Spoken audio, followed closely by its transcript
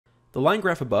The line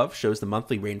graph above shows the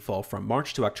monthly rainfall from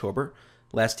March to October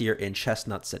last year in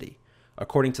Chestnut City.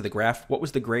 According to the graph, what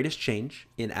was the greatest change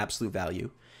in absolute value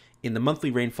in the monthly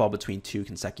rainfall between 2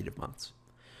 consecutive months?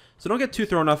 So don't get too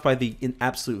thrown off by the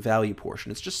absolute value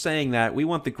portion. It's just saying that we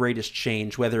want the greatest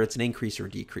change, whether it's an increase or a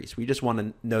decrease. We just want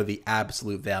to know the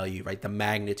absolute value, right? The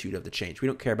magnitude of the change. We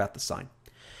don't care about the sign.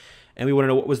 And we want to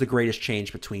know what was the greatest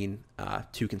change between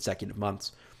 2 consecutive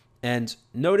months. And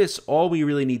notice all we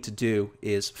really need to do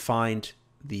is find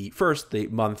the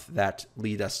month that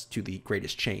lead us to the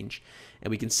greatest change. And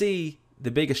we can see the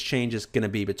biggest change is going to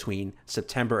be between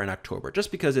September and October,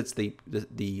 just because it's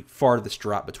the farthest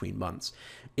drop between months.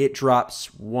 It drops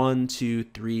 5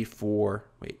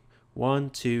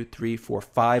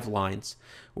 lines,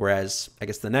 whereas I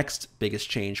guess the next biggest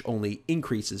change only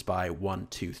increases by 1,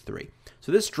 2, 3.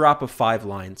 So this drop of 5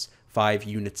 lines, 5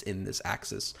 units in this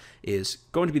axis, is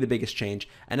going to be the biggest change.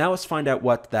 And now let's find out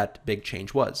what that big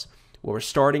change was. Well, we're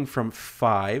starting from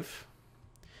 5,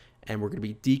 and we're going to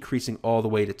be decreasing all the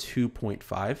way to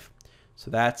 2.5.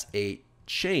 So that's a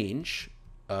change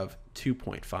of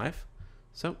 2.5.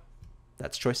 So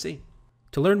that's choice C.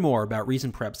 To learn more about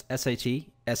Reason Prep's SAT,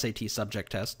 SAT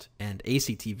subject test, and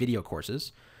ACT video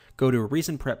courses, go to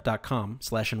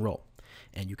reasonprep.com/enroll,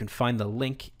 and you can find the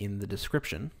link in the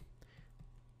description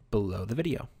below the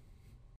video.